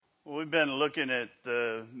Well, we've been looking at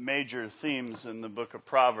the major themes in the book of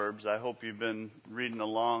Proverbs. I hope you've been reading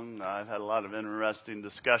along. I've had a lot of interesting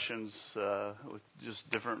discussions with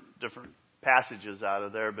just different passages out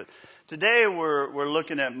of there. But today we're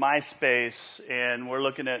looking at my space and we're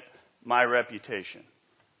looking at my reputation.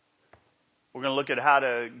 We're going to look at how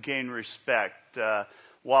to gain respect. A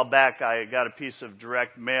while back I got a piece of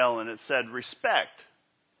direct mail and it said, "Respect.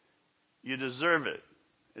 You deserve it.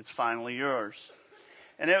 It's finally yours."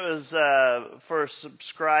 And it was for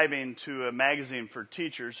subscribing to a magazine for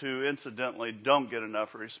teachers who incidentally don't get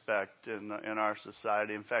enough respect in our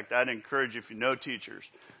society. In fact, I'd encourage you, if you know teachers,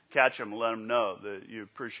 catch them and let them know that you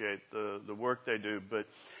appreciate the work they do. But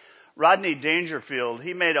Rodney Dangerfield,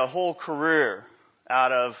 he made a whole career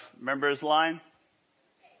out of, remember his line?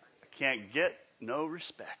 "I can't get no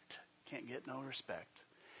respect. Can't get no respect."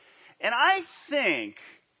 And I think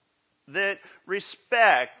that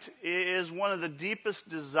respect is one of the deepest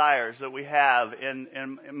desires that we have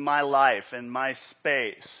in my life, in my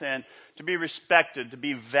space. And to be respected, to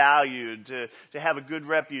be valued, to have a good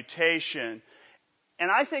reputation.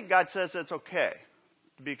 And I think God says it's okay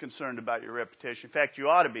to be concerned about your reputation. In fact, you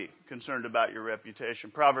ought to be concerned about your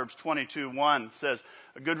reputation. Proverbs 22:1 says,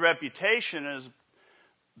 "A good reputation is a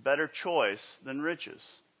better choice than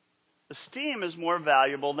riches. Esteem is more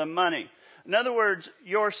valuable than money." In other words,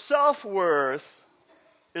 your self-worth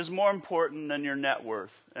is more important than your net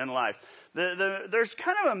worth in life. There's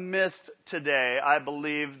kind of a myth today, I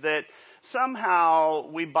believe, that somehow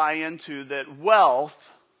we buy into that wealth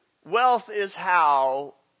is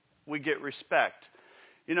how we get respect.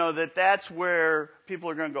 You know, that's where people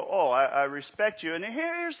are going to go, "Oh, I respect you." And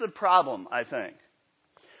here's the problem, I think.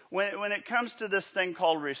 When it comes to this thing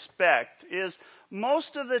called respect, is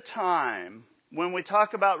most of the time, when we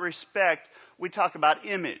talk about respect, we talk about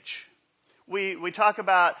image. We talk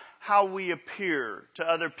about how we appear to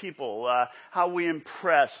other people, how we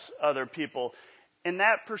impress other people. And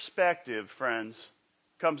that perspective, friends,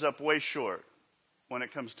 comes up way short when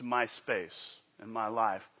it comes to my space and my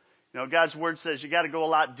life. You know, God's Word says you got to go a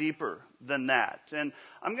lot deeper than that. And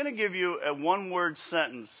I'm going to give you a one-word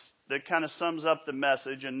sentence that kind of sums up the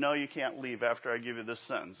message, and no, you can't leave after I give you this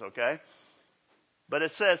sentence, okay? But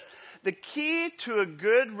it says, the key to a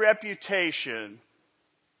good reputation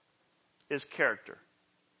is character,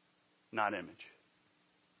 not image.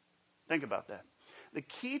 Think about that. The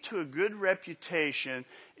key to a good reputation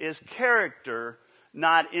is character,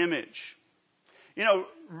 not image. You know,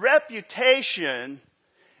 reputation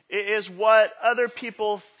is what other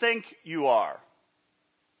people think you are.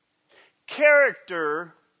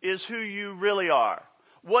 Character is who you really are,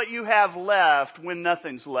 what you have left when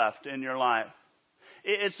nothing's left in your life.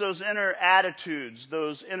 It's those inner attitudes,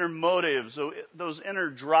 those inner motives, those inner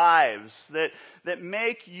drives that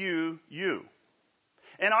make you, you.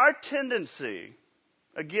 And our tendency,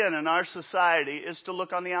 again, in our society, is to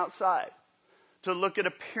look on the outside, to look at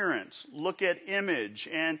appearance, look at image,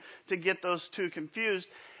 and to get those two confused.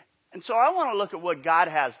 And so I want to look at what God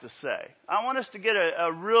has to say. I want us to get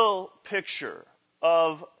a real picture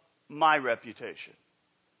of my reputation,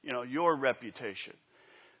 you know, your reputation.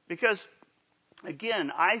 Because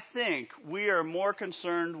again, I think we are more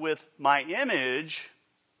concerned with my image,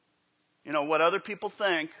 you know, what other people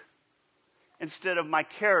think, instead of my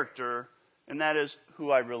character, and that is who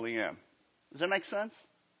I really am. Does that make sense?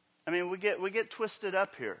 I mean, we get twisted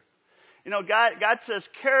up here. You know, God says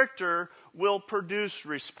character will produce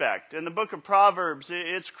respect. In the book of Proverbs,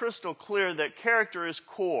 it's crystal clear that character is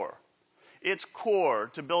core. It's core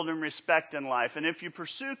to building respect in life. And if you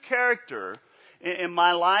pursue character in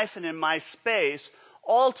my life and in my space,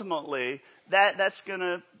 ultimately, that's going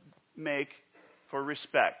to make for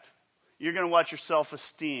respect. You're going to watch your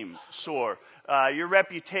self-esteem soar. Your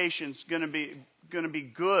reputation's going to be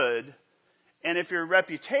good, and if your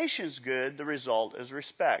reputation's good, the result is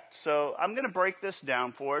respect. So I'm going to break this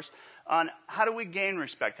down for us on how do we gain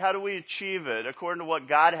respect? How do we achieve it according to what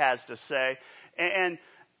God has to say? And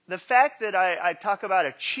the fact that I talk about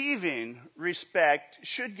achieving respect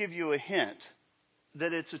should give you a hint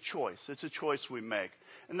that it's a choice. It's a choice we make.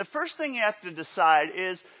 And the first thing you have to decide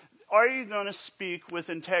is, are you going to speak with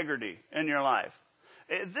integrity in your life?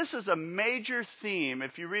 This is a major theme.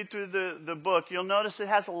 If you read through the book, you'll notice it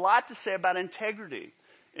has a lot to say about integrity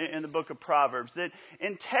in the book of Proverbs. That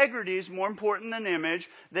integrity is more important than image,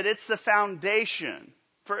 that it's the foundation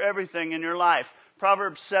for everything in your life.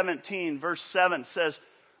 Proverbs 17, verse 7 says,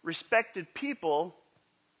 "Respected people,"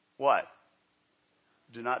 what?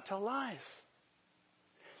 "Do not tell lies."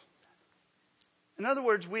 In other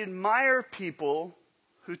words, we admire people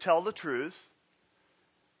who tell the truth.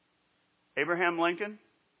 Abraham Lincoln,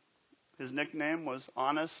 His nickname was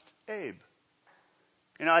Honest Abe.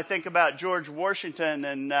 You know, I think about George Washington,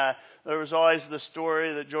 and there was always the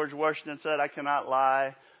story that George Washington said, "I cannot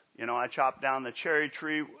lie. You know, I chopped down the cherry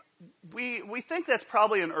tree." We think that's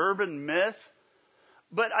probably an urban myth,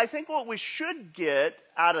 but I think what we should get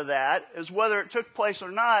out of that, is whether it took place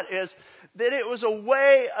or not, is that it was a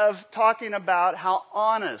way of talking about how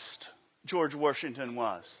honest George Washington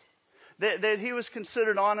was. That he was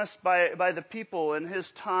considered honest by the people in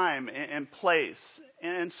his time and place.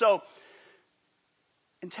 And so,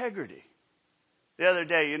 integrity. The other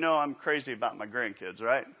day, you know I'm crazy about my grandkids,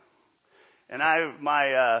 right? And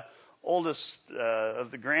my oldest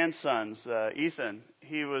of the grandsons, Ethan,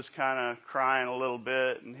 he was kind of crying a little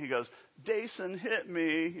bit, and he goes, "Dason hit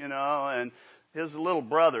me," you know, and his little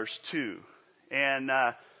brothers too. And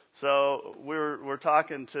so we're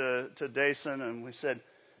talking to Dason, and we said,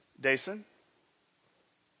 "Dason,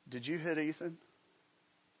 did you hit Ethan?"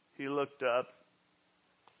 He looked up.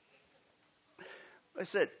 I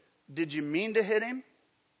said, "Did you mean to hit him?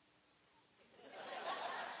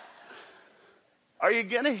 Are you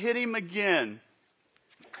going to hit him again?"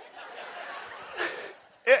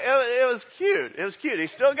 It was cute. It was cute. He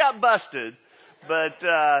still got busted, but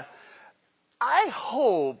I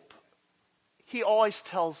hope he always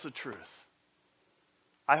tells the truth.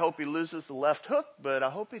 I hope he loses the left hook, but I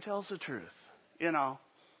hope he tells the truth. You know,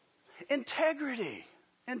 integrity.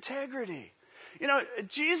 You know,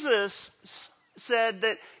 Jesus said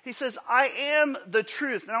that, he says, "I am the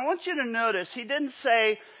truth." And I want you to notice, he didn't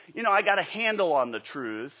say, you know, I got a handle on the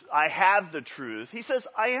truth. I have the truth. He says,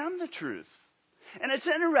 "I am the truth." And it's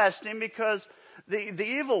interesting because the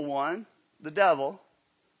evil one, the devil,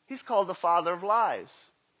 he's called the father of lies.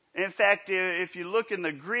 And in fact, if you look in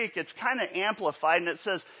the Greek, it's kind of amplified, and it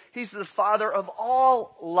says he's the father of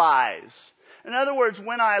all lies. In other words,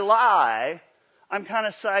 when I lie, I'm kind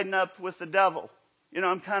of siding up with the devil. You know,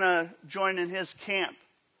 I'm kind of joining his camp.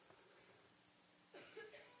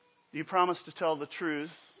 Do you promise to tell the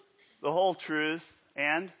truth, the whole truth,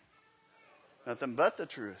 and nothing but the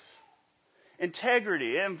truth?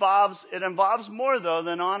 Integrity. It involves more, though,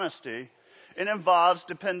 than honesty. It involves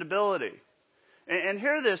dependability. And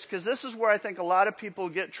hear this, because this is where I think a lot of people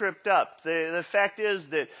get tripped up. The fact is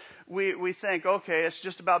that we think, okay, it's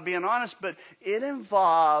just about being honest, but it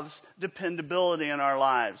involves dependability in our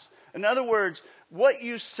lives. In other words, what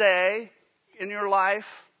you say in your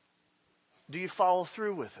life, do you follow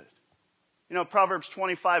through with it? You know, Proverbs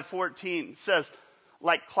 25:14 says,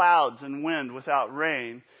 "Like clouds and wind without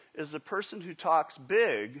rain is the person who talks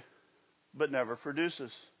big but never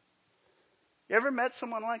produces." You ever met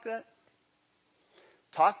someone like that?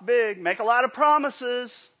 Talk big, make a lot of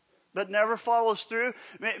promises, but never follows through.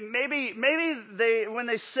 Maybe they, when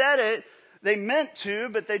they said it, they meant to,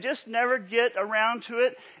 but they just never get around to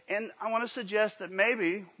it. And I want to suggest that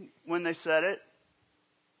maybe when they said it,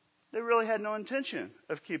 they really had no intention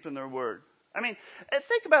of keeping their word. I mean,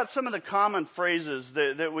 think about some of the common phrases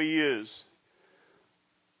that we use.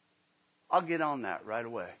 "I'll get on that right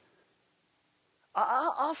away."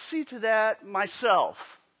 I'll see to that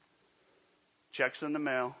myself. Check's in the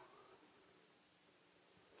mail.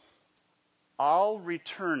 "I'll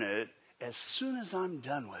return it as soon as I'm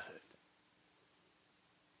done with it."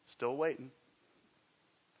 Still waiting.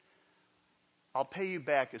 "I'll pay you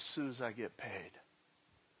back as soon as I get paid."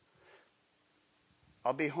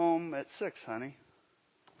 "I'll be home at 6, honey."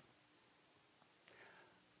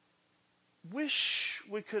 "Wish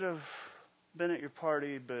we could have been at your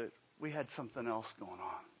party, but we had something else going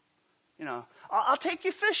on." You know, "I'll take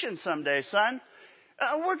you fishing someday, son.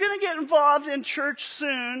 We're going to get involved in church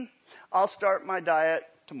soon. I'll start my diet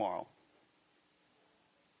tomorrow."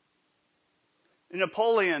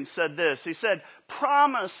 Napoleon said this. He said,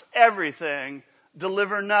 "Promise everything,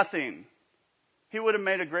 deliver nothing." He would have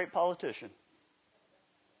made a great politician.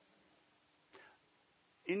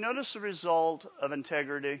 You notice the result of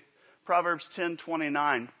integrity? Proverbs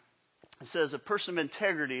 10:29. It says, "A person of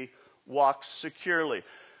integrity walks securely."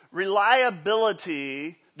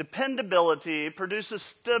 Reliability, dependability produces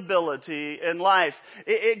stability in life.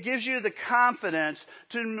 It gives you the confidence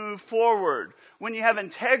to move forward. When you have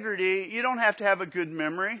integrity, you don't have to have a good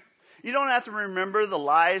memory. You don't have to remember the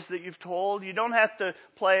lies that you've told. You don't have to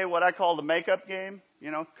play what I call the makeup game,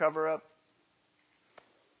 you know, cover up.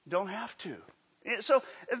 You don't have to. So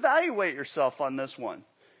evaluate yourself on this one.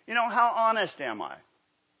 You know, how honest am I?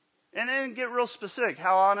 And then get real specific.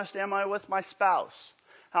 How honest am I with my spouse?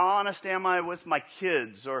 How honest am I with my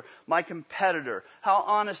kids or my competitor? How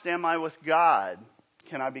honest am I with God?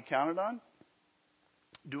 Can I be counted on?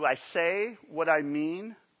 Do I say what I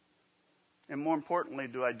mean? And more importantly,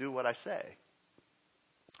 do I do what I say?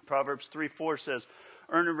 Proverbs 3:4 says,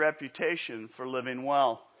 earn a reputation for living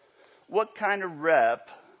well. What kind of rep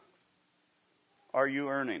are you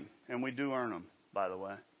earning? And we do earn them, by the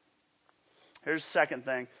way. Here's the second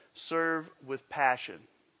thing. Serve with passion.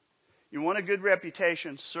 You want a good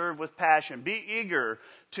reputation, serve with passion. Be eager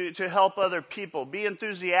to help other people. Be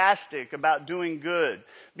enthusiastic about doing good.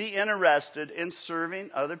 Be interested in serving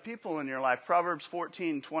other people in your life. Proverbs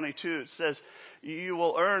 14:22 says, you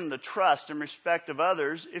will earn the trust and respect of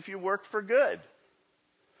others if you work for good.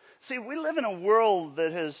 See, we live in a world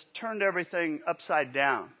that has turned everything upside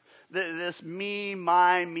down. This me,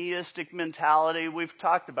 my, meistic mentality, we've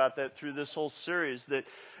talked about that through this whole series, that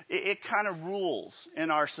it kind of rules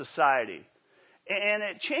in our society. And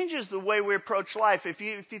it changes the way we approach life. If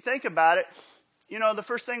you think about it, the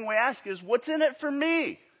first thing we ask is, what's in it for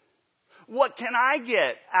me? What can I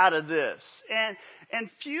get out of this? And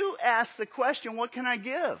few ask the question, what can I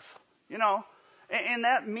give? And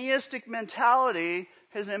that meistic mentality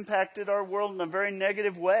has impacted our world in a very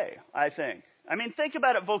negative way, I think. I mean, think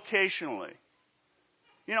about it vocationally.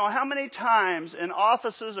 How many times in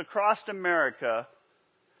offices across America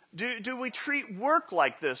do we treat work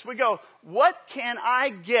like this? We go, what can I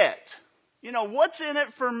get? What's in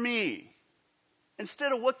it for me?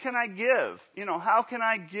 Instead of what can I give? How can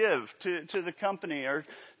I give to the company or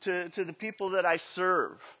to the people that I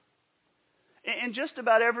serve? In just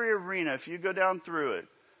about every arena, if you go down through it,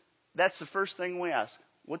 that's the first thing we ask.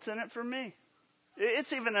 What's in it for me?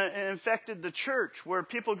 It's even infected the church where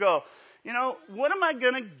people go, what am I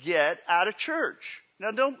going to get out of church?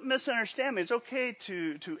 Now, don't misunderstand me. It's okay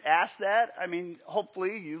to ask that. I mean,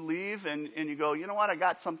 hopefully you leave and you go, you know what, I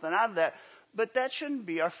got something out of that. But that shouldn't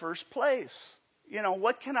be our first place.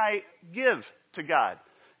 What can I give to God?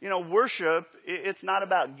 Worship, it's not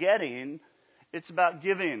about getting, it's about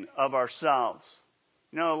giving of ourselves.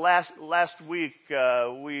 Last week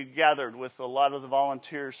we gathered with a lot of the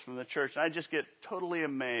volunteers from the church, and I just get totally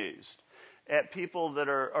amazed at people that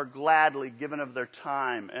are gladly giving of their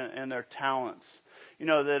time and their talents,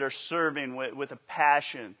 that are serving with a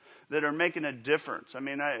passion, that are making a difference. I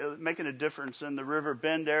mean, making a difference in the River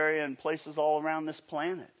Bend area and places all around this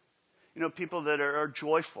planet. People that are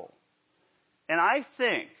joyful. And I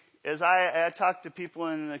think, as I talk to people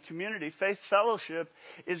in the community, Faith Fellowship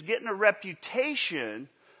is getting a reputation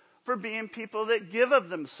for being people that give of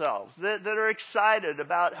themselves, that are excited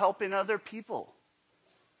about helping other people.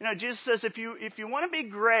 Jesus says if you want to be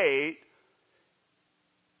great,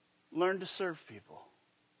 learn to serve people.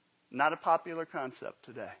 Not a popular concept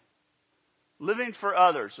today. Living for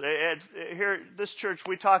others. Here at this church,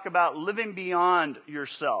 we talk about living beyond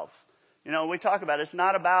yourself. We talk about it's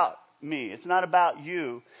not about me. It's not about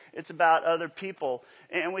you. It's about other people.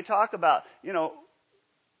 And we talk about,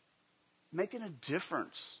 making a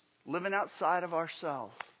difference, living outside of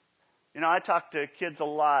ourselves. I talk to kids a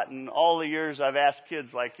lot, and all the years I've asked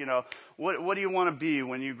kids, like, what do you want to be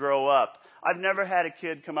when you grow up? I've never had a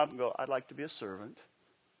kid come up and go, I'd like to be a servant.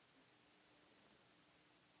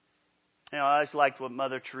 I always liked what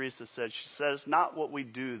Mother Teresa said. She said, it's not what we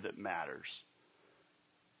do that matters,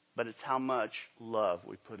 but it's how much love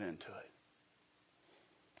we put into it.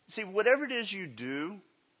 See, whatever it is you do,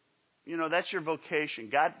 that's your vocation.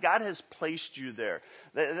 God has placed you there.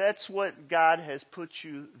 That's what God has put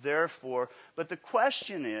you there for. But the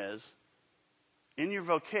question is, in your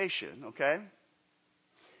vocation, okay,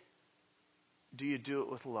 do you do it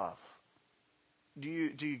with love? Do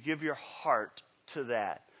you give your heart to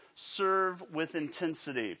that? Serve with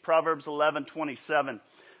intensity. Proverbs 11:27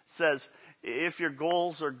 says, if your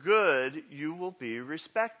goals are good, you will be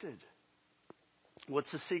respected.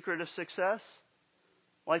 What's the secret of success?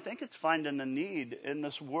 Well, I think it's finding a need in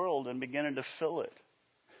this world and beginning to fill it.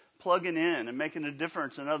 Plugging in and making a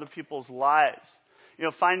difference in other people's lives.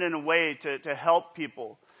 Finding a way to help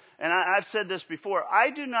people. And I've said this before.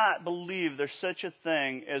 I do not believe there's such a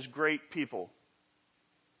thing as great people.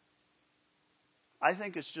 I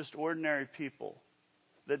think it's just ordinary people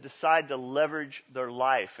that decide to leverage their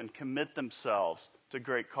life and commit themselves to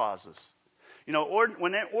great causes.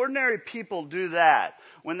 When ordinary people do that,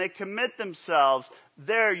 when they commit themselves,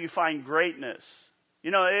 there you find greatness.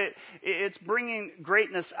 It's bringing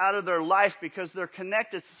greatness out of their life because they're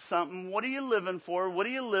connected to something. What are you living for? What are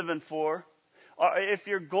you living for? If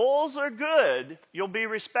your goals are good, you'll be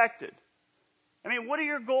respected. I mean, what are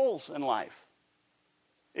your goals in life?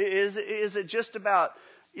 Is it just about,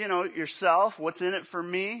 yourself? What's in it for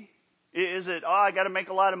me? Is it, I got to make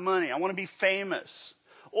a lot of money. I want to be famous.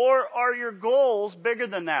 Or are your goals bigger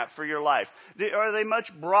than that for your life? Are they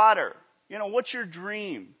much broader? What's your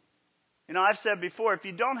dream? I've said before, if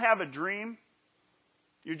you don't have a dream,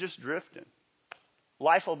 you're just drifting.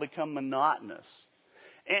 Life will become monotonous.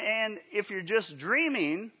 And if you're just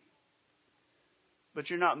dreaming, but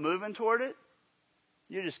you're not moving toward it,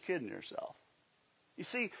 you're just kidding yourself. You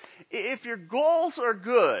see, if your goals are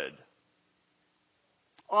good,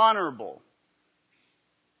 honorable,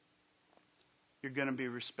 you're going to be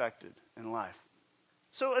respected in life.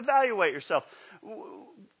 So evaluate yourself.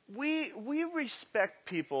 We respect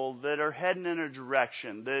people that are heading in a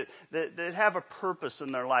direction, that have a purpose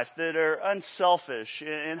in their life, that are unselfish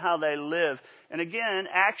in how they live. And again,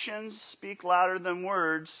 actions speak louder than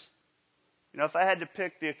words. You know, if I had to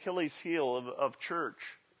pick the Achilles heel of church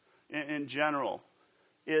in general,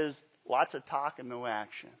 is lots of talk and no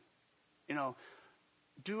action. You know,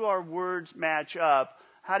 do our words match up?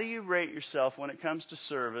 How do you rate yourself when it comes to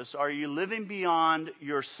service? Are you living beyond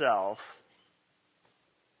yourself?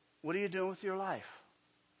 What are you doing with your life?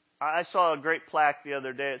 I saw a great plaque the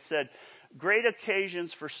other day. It said, "Great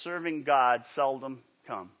occasions for serving God seldom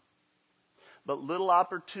come, but little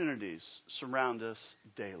opportunities surround us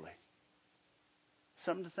daily."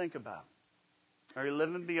 Something to think about. Are you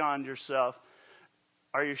living beyond yourself?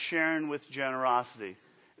 Are you sharing with generosity?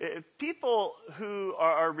 People who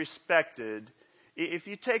are respected, if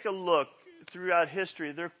you take a look throughout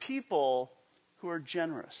history, they're people who are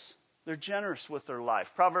generous. They're generous with their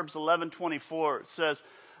life. Proverbs 11:24 says,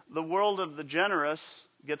 "The world of the generous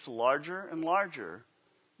gets larger and larger.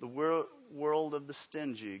 The world of the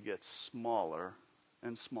stingy gets smaller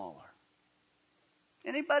and smaller."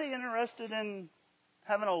 Anybody interested in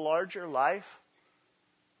having a larger life?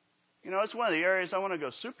 You know, it's one of the areas I want to go,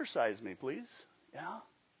 supersize me, please. Yeah.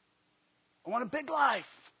 I want a big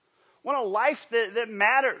life. I want a life that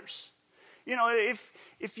matters. You know,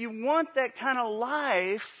 if you want that kind of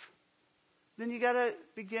life, then you got to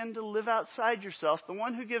begin to live outside yourself. The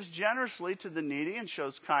one who gives generously to the needy and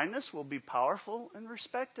shows kindness will be powerful and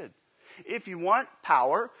respected. If you want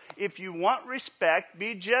power, if you want respect,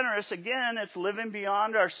 be generous. Again, it's living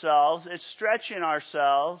beyond ourselves. It's stretching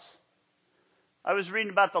ourselves. I was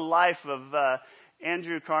reading about the life of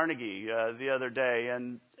Andrew Carnegie the other day,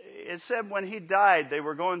 and it said when he died, they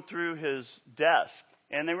were going through his desk,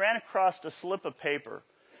 and they ran across a slip of paper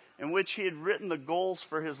in which he had written the goals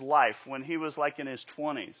for his life when he was like in his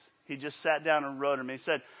 20s. He just sat down and wrote them. He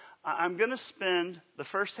said, "I'm going to spend the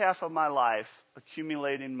first half of my life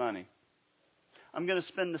accumulating money. I'm going to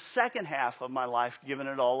spend the second half of my life giving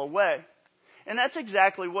it all away." And that's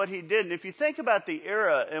exactly what he did. And if you think about the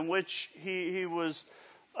era in which he was,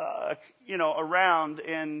 around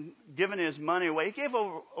and giving his money away, he gave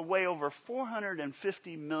away over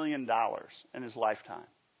 $450 million in his lifetime.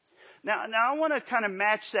 Now I want to kind of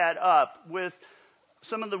match that up with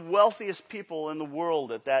some of the wealthiest people in the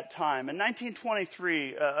world at that time. In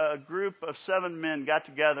 1923, a group of 7 men got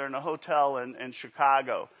together in a hotel in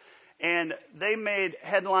Chicago. And they made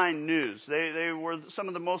headline news. They were some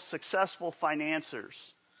of the most successful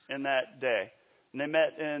financiers in that day. And they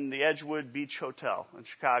met in the Edgewood Beach Hotel in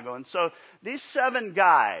Chicago. And so these 7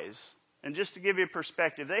 guys, and just to give you a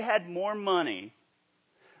perspective, they had more money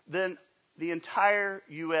than the entire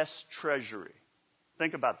U.S. Treasury.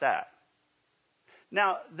 Think about that.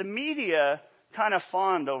 Now, the media kind of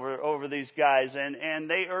fawned over these guys, and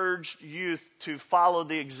they urged youth to follow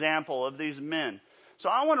the example of these men. So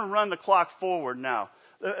I want to run the clock forward now.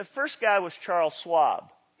 The first guy was Charles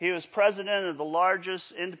Schwab. He was president of the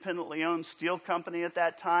largest independently owned steel company at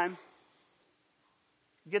that time.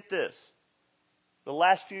 Get this. The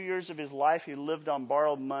last few years of his life, he lived on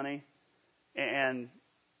borrowed money. And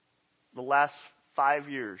the last 5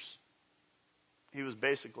 years, he was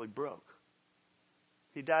basically broke.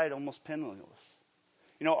 He died almost penniless.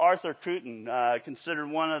 You know, Arthur Cutten, considered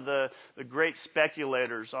one of the great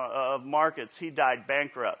speculators of markets, he died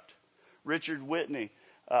bankrupt. Richard Whitney,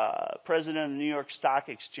 president of the New York Stock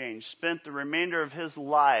Exchange, spent the remainder of his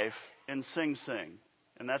life in Sing Sing.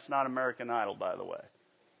 And that's not American Idol, by the way.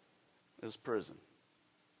 It was prison.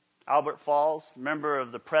 Albert Falls, member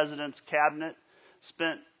of the president's cabinet,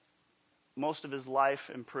 spent most of his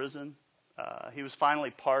life in prison. He was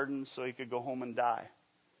finally pardoned so he could go home and die.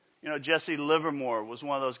 You know, Jesse Livermore was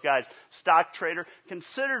one of those guys, stock trader,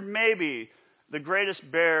 considered maybe the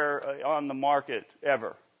greatest bear on the market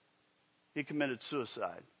ever. He committed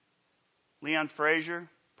suicide. Leon Fraser,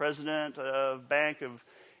 president of Bank of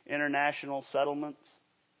International Settlements,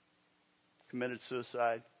 committed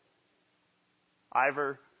suicide.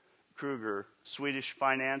 Ivar Kruger, Swedish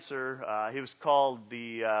financier, he was called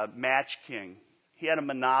the Match King. He had a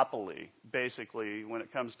monopoly, basically, when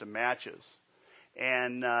it comes to matches.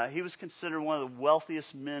 And he was considered one of the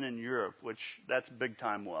wealthiest men in Europe, which that's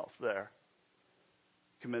big-time wealth there.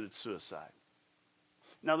 Committed suicide.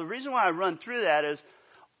 Now, the reason why I run through that is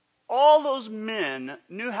All those men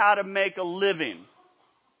knew how to make a living,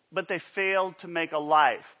 but they failed to make a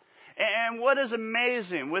life. And what is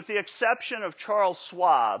amazing, with the exception of Charles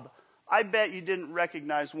Schwab, I bet you didn't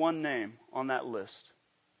recognize one name on that list.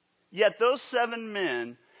 Yet those 7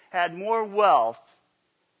 men had more wealth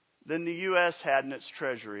than the U.S. had in its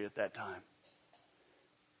treasury at that time.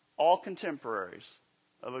 All contemporaries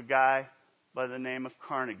of a guy by the name of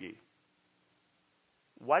Carnegie.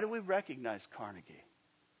 Why do we recognize Carnegie?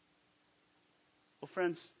 Well,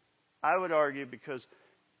 friends, I would argue because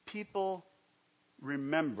people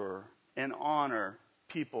remember and honor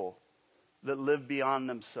people that live beyond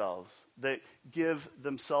themselves, that give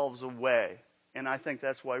themselves away. And I think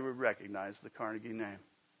that's why we recognize the Carnegie name.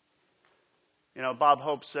 You know, Bob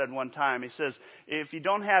Hope said one time, he says, if you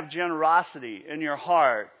don't have generosity in your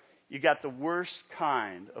heart, you got the worst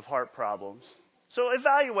kind of heart problems. So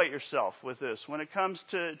evaluate yourself with this. When it comes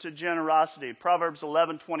to generosity, Proverbs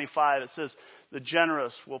 11:25, it says, the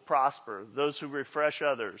generous will prosper. Those who refresh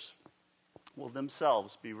others will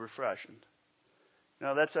themselves be refreshed.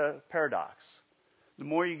 Now, that's a paradox. The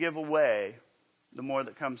more you give away, the more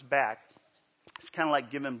that comes back. It's kind of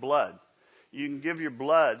like giving blood. You can give your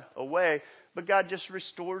blood away, but God just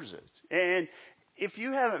restores it. And if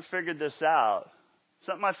you haven't figured this out,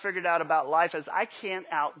 something I figured out about life is I can't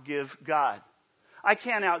outgive God. I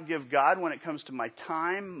can't outgive God when it comes to my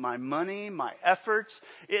time, my money, my efforts.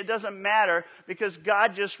 It doesn't matter because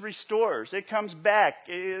God just restores. It comes back.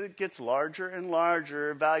 It gets larger and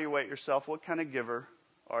larger. Evaluate yourself. What kind of giver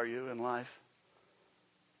are you in life?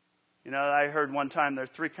 You know, I heard one time there are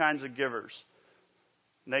 3 kinds of givers.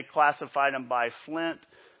 And they classified them by flint,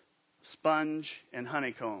 sponge, and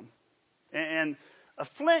honeycomb. And a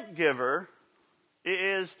flint giver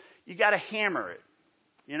is you got to hammer it.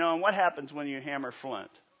 You know, and what happens when you hammer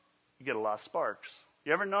flint? You get a lot of sparks.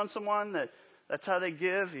 You ever known someone that's how they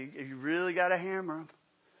give? You really got to hammer them.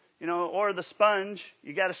 You know, or the sponge,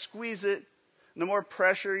 you got to squeeze it. And the more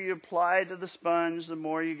pressure you apply to the sponge, the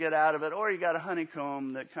more you get out of it. Or you got a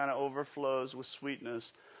honeycomb that kind of overflows with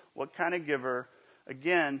sweetness. What kind of giver?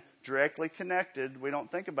 Again, directly connected. We don't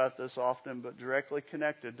think about this often, but directly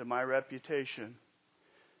connected to my reputation.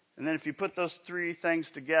 And then if you put those 3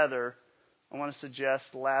 things together, I want to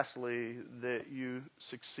suggest, lastly, that you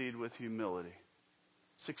succeed with humility.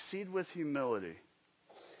 Succeed with humility.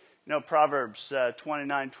 You know, Proverbs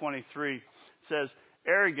 29:23 says,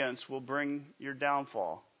 arrogance will bring your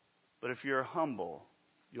downfall, but if you're humble,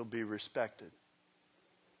 you'll be respected.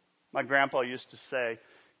 My grandpa used to say,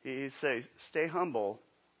 he'd say, stay humble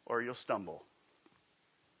or you'll stumble.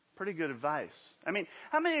 Pretty good advice. I mean,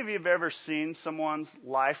 how many of you have ever seen someone's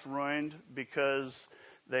life ruined because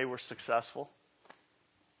they were successful?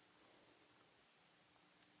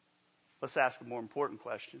 Let's ask a more important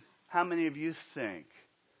question. How many of you think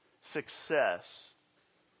success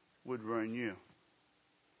would ruin you,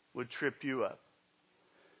 would trip you up?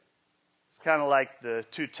 It's kind of like the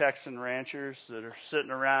 2 Texan ranchers that are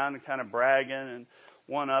sitting around and kind of bragging and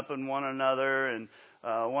one-upping one another. And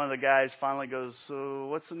one of the guys finally goes, so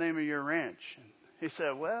what's the name of your ranch? And he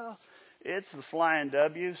said, well, it's the Flying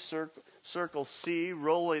W, Circle C,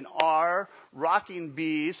 Rolling R, Rocking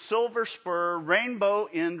B, Silver Spur, Rainbow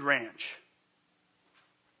End Ranch.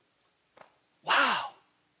 Wow,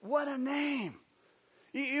 what a name.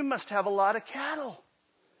 You must have a lot of cattle.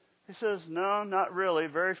 He says, no, not really.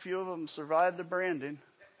 Very few of them survived the branding.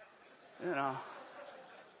 You know.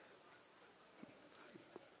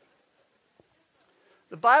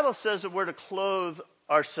 The Bible says that we're to clothe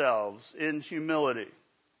ourselves in humility.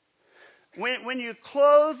 When you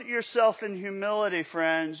clothe yourself in humility,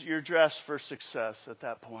 friends, you're dressed for success at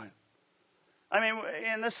that point. I mean,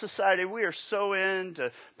 in this society, we are so into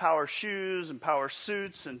power shoes and power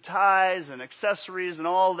suits and ties and accessories and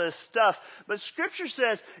all this stuff. But Scripture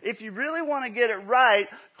says, if you really want to get it right,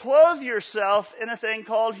 clothe yourself in a thing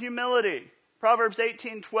called humility. Proverbs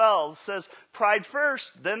 18:12 says, pride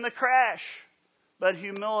first, then the crash. But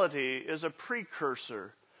humility is a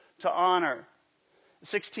precursor to honor.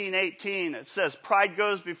 16:18, it says, pride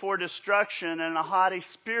goes before destruction and a haughty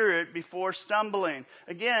spirit before stumbling.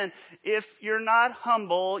 Again, if you're not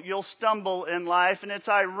humble, you'll stumble in life. And it's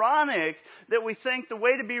ironic that we think the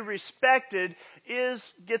way to be respected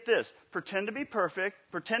is, get this, pretend to be perfect,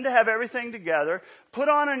 pretend to have everything together, put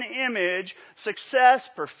on an image, success,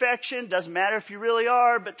 perfection, doesn't matter if you really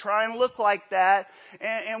are, but try and look like that.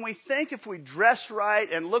 And we think if we dress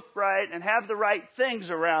right and look right and have the right things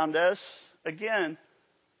around us, again,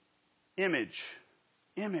 image.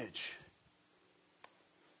 And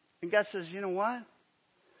God says, you know what?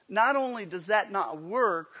 Not only does that not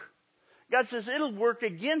work, God says it'll work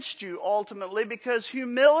against you ultimately, because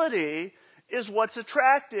humility is what's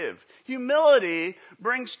attractive. Humility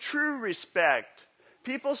brings true respect.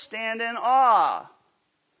 People stand in awe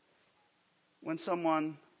when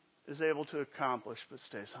someone is able to accomplish but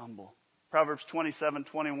stays humble. Proverbs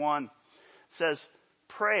 27:21 says,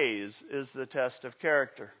 praise is the test of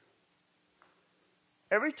character.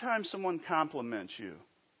 Every time someone compliments you,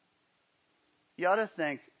 you ought to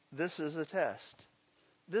think, this is a test.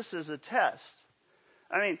 This is a test.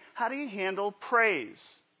 I mean, how do you handle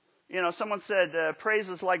praise? You know, someone said praise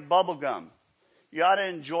is like bubble gum. You ought to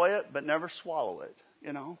enjoy it, but never swallow it,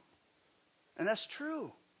 you know. And that's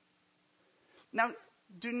true. Now,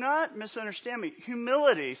 do not misunderstand me.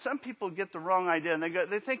 Humility, some people get the wrong idea, and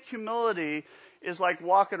they think humility is like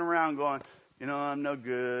walking around going, you know, I'm no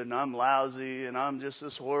good, and I'm lousy, and I'm just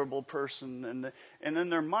this horrible person. And in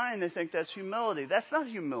their mind, they think that's humility. That's not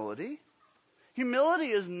humility.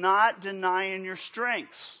 Humility is not denying your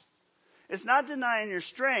strengths. It's not denying your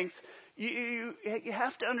strength. You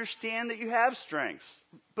have to understand that you have strengths,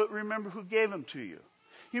 but remember who gave them to you.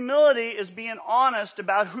 Humility is being honest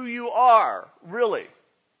about who you are, really.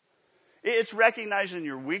 It's recognizing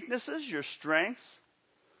your weaknesses, your strengths,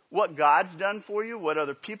 what God's done for you, what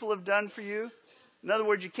other people have done for you. In other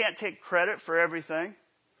words, you can't take credit for everything.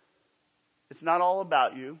 It's not all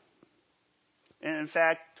about you. And in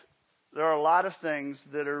fact, there are a lot of things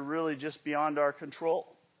that are really just beyond our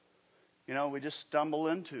control. You know, we just stumble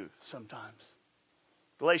into sometimes.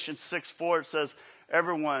 Galatians 6:4, it says,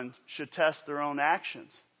 everyone should test their own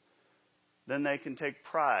actions. Then they can take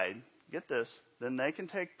pride. Get this. Then they can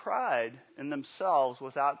take pride in themselves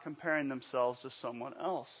without comparing themselves to someone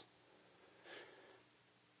else.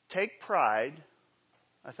 Take pride.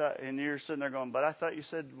 I thought, and you're sitting there going, but I thought you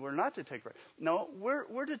said we're not to take pride. No,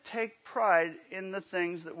 we're to take pride in the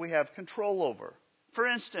things that we have control over. For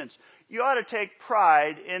instance, you ought to take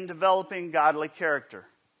pride in developing godly character.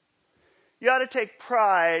 You ought to take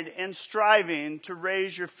pride in striving to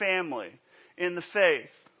raise your family in the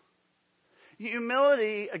faith.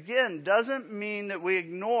 Humility, again, doesn't mean that we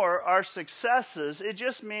ignore our successes. It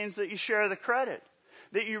just means that you share the credit.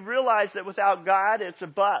 That you realize that without God, it's a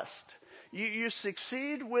bust. You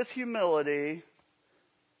succeed with humility,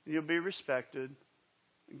 you'll be respected.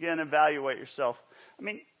 Again, evaluate yourself. I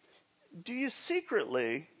mean, do you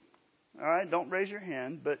secretly, all right, don't raise your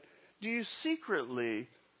hand, but do you secretly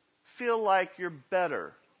feel like you're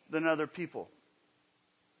better than other people?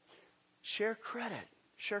 Share credit.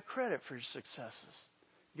 Share credit for your successes.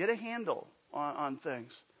 Get a handle on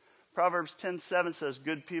things. Proverbs 10:7 says,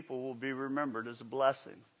 good people will be remembered as a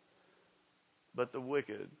blessing, but the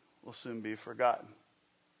wicked will soon be forgotten.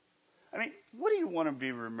 I mean, what do you want to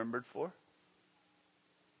be remembered for?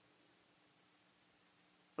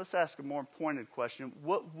 Let's ask a more pointed question.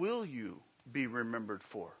 What will you be remembered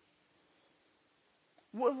for?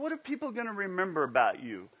 What are people going to remember about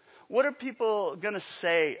you? What are people going to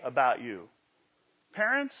say about you?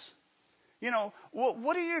 Parents, you know,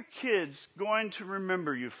 what are your kids going to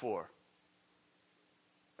remember you for?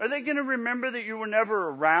 Are they going to remember that you were never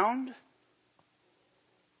around?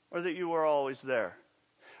 Or that you were always there?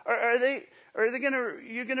 Are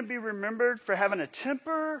you going to be remembered for having a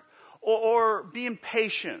temper or being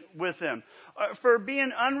patient with them? For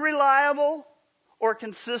being unreliable or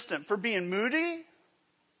consistent? For being moody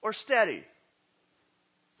or steady?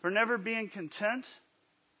 For never being content?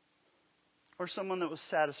 Or someone that was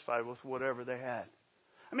satisfied with whatever they had?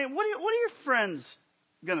 I mean, what are your friends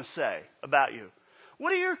going to say about you?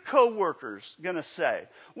 What are your coworkers going to say?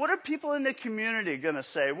 What are people in the community going to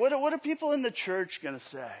say? What are people in the church going to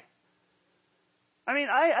say? I mean,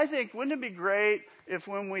 I think, wouldn't it be great if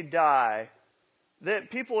when we die, that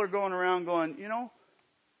people are going around going, you know,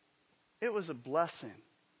 it was a blessing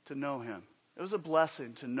to know him. It was a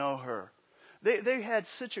blessing to know her. They had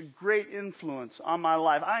such a great influence on my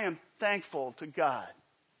life. I am thankful to God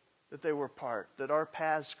that they were part, that our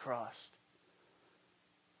paths crossed.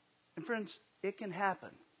 And friends, it can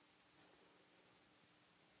happen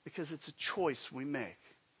because it's a choice we make.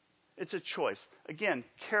 It's a choice. Again,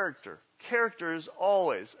 character. Character is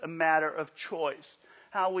always a matter of choice.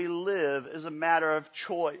 How we live is a matter of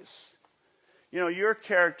choice. You know, your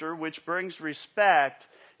character, which brings respect,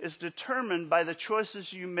 is determined by the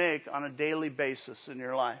choices you make on a daily basis in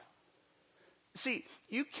your life. See,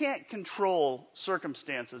 you can't control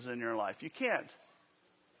circumstances in your life. You can't.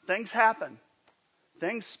 Things happen.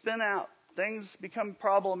 Things spin out. Things become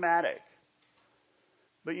problematic.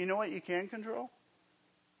 But you know what you can control?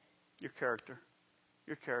 Your character.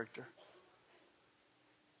 Your character.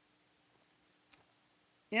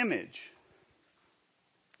 Image.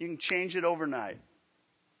 You can change it overnight.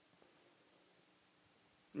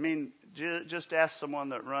 I mean, just ask someone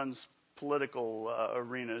that runs political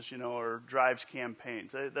arenas, or drives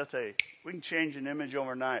campaigns. They'll tell you, we can change an image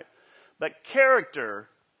overnight. But character,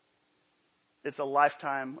 it's a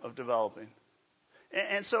lifetime of developing.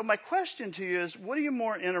 And so my question to you is, what are you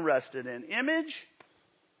more interested in, image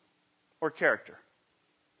or character?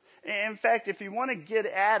 In fact, if you want to get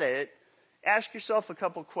at it, ask yourself a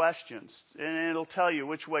couple questions, and it'll tell you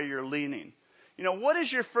which way you're leaning. What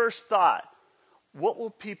is your first thought? What will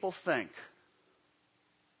people think?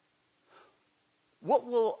 What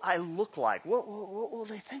will I look like? What will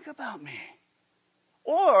they think about me?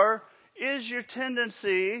 Or is your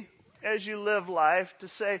tendency, as you live life, to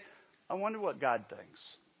say, I wonder what God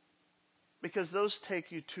thinks? Because those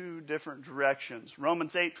take you two different directions.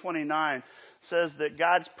 Romans 8:29 says that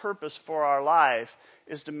God's purpose for our life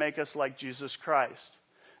is to make us like Jesus Christ.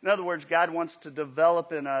 In other words, God wants to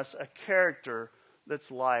develop in us a character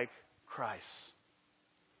that's like Christ.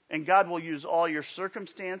 And God will use all your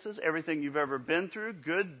circumstances, everything you've ever been through,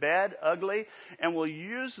 good, bad, ugly, and will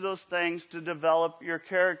use those things to develop your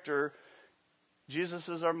character. Jesus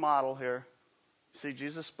is our model here. See,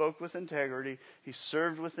 Jesus spoke with integrity. He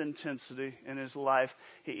served with intensity in his life.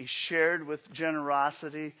 He shared with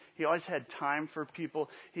generosity. He always had time for people.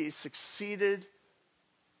 He succeeded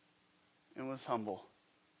and was humble.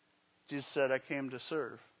 Jesus said, I came to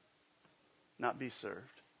serve, not be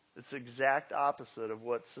served. It's the exact opposite of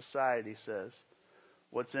what society says.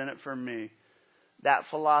 What's in it for me? That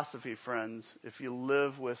philosophy, friends, if you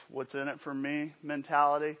live with what's in it for me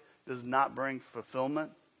mentality, does not bring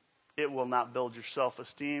fulfillment. It will not build your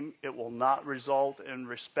self-esteem. It will not result in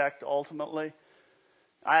respect ultimately.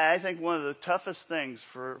 I think one of the toughest things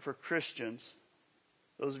for Christians,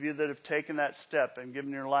 those of you that have taken that step and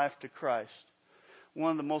given your life to Christ,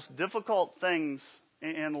 one of the most difficult things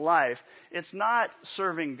in life, it's not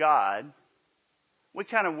serving God. We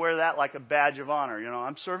kind of wear that like a badge of honor.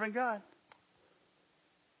 I'm serving God.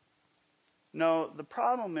 No, the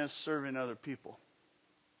problem is serving other people.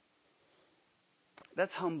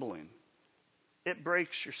 That's humbling. It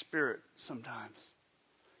breaks your spirit sometimes.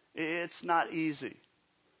 It's not easy.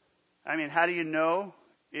 I mean, how do you know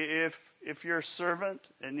if you're a servant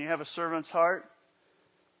and you have a servant's heart?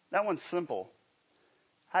 That one's simple.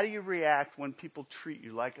 How do you react when people treat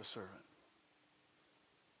you like a servant?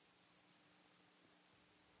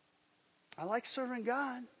 I like serving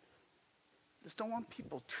God. Just don't want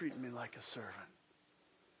people treating me like a servant.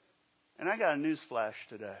 And I got a news flash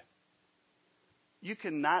today. You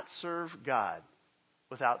cannot serve God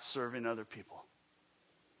without serving other people.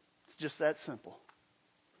 It's just that simple.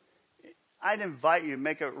 I'd invite you to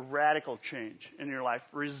make a radical change in your life.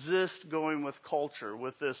 Resist going with culture,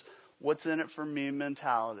 with this what's in it for me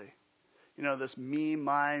mentality. This me,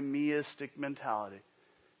 my, meistic mentality.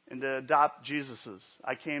 And to adopt Jesus's.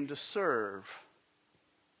 I came to serve,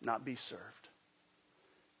 not be served.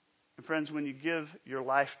 And friends, when you give your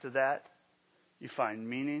life to that, you find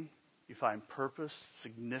meaning, you find purpose,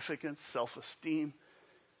 significance, self-esteem,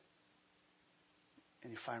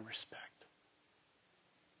 and you find respect.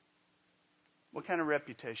 What kind of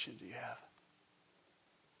reputation do you have?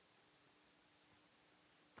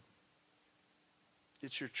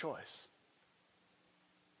 It's your choice.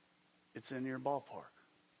 It's in your ballpark.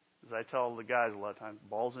 As I tell the guys a lot of times,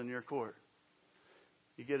 ball's in your court.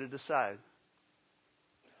 You get to decide,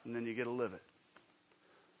 and then you get to live it.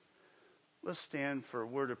 Let's stand for a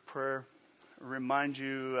word of prayer. Remind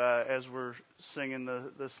you, as we're singing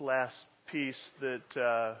this last piece,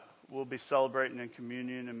 that we'll be celebrating in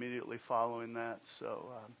communion immediately following that.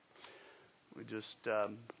 So we just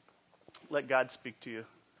let God speak to you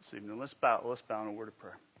this evening. Let's bow in a word of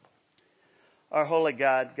prayer. Our holy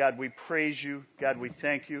God, we praise you. God, we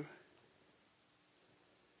thank you.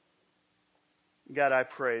 God, I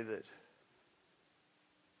pray that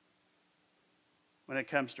when it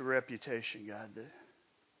comes to reputation, God, that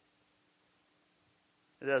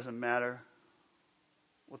it doesn't matter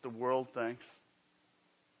what the world thinks.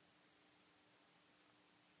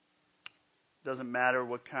 It doesn't matter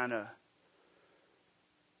what kind of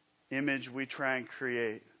image we try and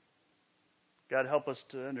create. God, help us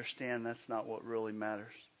to understand that's not what really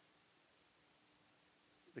matters.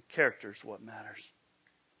 The character is what matters.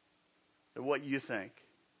 That what you think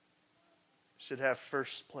should have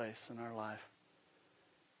first place in our life.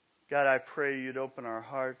 God, I pray you'd open our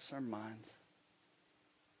hearts, our minds.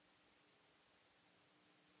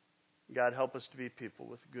 God, help us to be people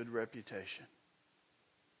with a good reputation.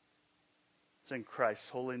 It's in Christ's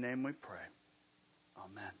holy name we pray.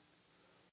 Amen.